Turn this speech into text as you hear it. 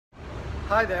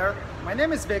Hi there, my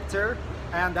name is Victor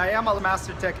and I am a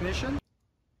master technician.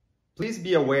 Please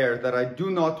be aware that I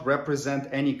do not represent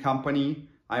any company.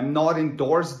 I'm not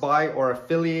endorsed by or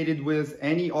affiliated with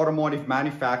any automotive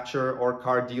manufacturer or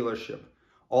car dealership.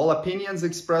 All opinions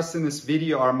expressed in this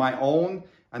video are my own,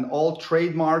 and all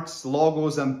trademarks,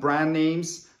 logos, and brand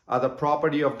names are the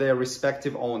property of their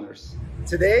respective owners.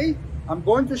 Today, I'm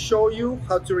going to show you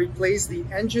how to replace the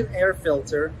engine air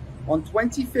filter on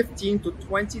 2015 to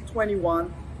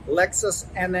 2021 Lexus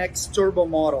NX turbo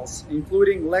models,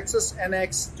 including Lexus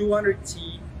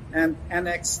NX200t and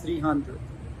NX300.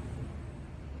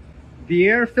 The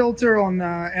air filter on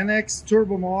NX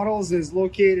turbo models is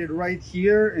located right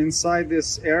here inside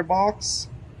this air box.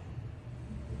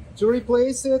 To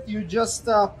replace it, you just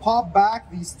pop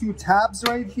back these two tabs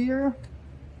right here,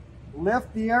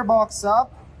 lift the air box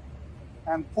up,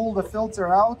 and pull the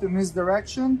filter out in this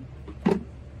direction.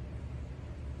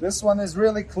 This one is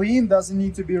really clean, doesn't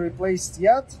need to be replaced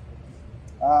yet.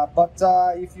 But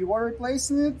if you were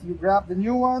replacing it, you grab the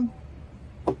new one,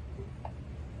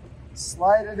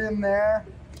 slide it in there,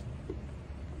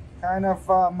 kind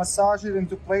of massage it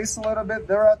into place a little bit.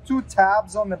 There are two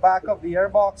tabs on the back of the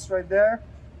airbox right there.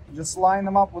 Just line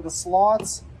them up with the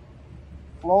slots,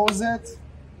 close it,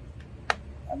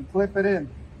 and clip it in.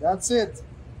 That's it.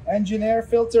 Engine air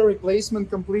filter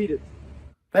replacement completed.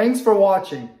 Thanks for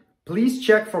watching. Please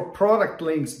check for product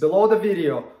links below the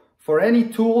video for any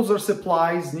tools or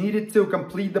supplies needed to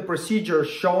complete the procedure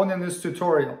shown in this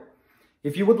tutorial.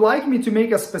 If you would like me to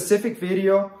make a specific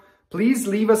video, please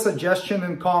leave a suggestion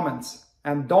in comments.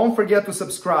 And don't forget to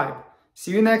subscribe.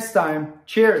 See you next time.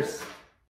 Cheers!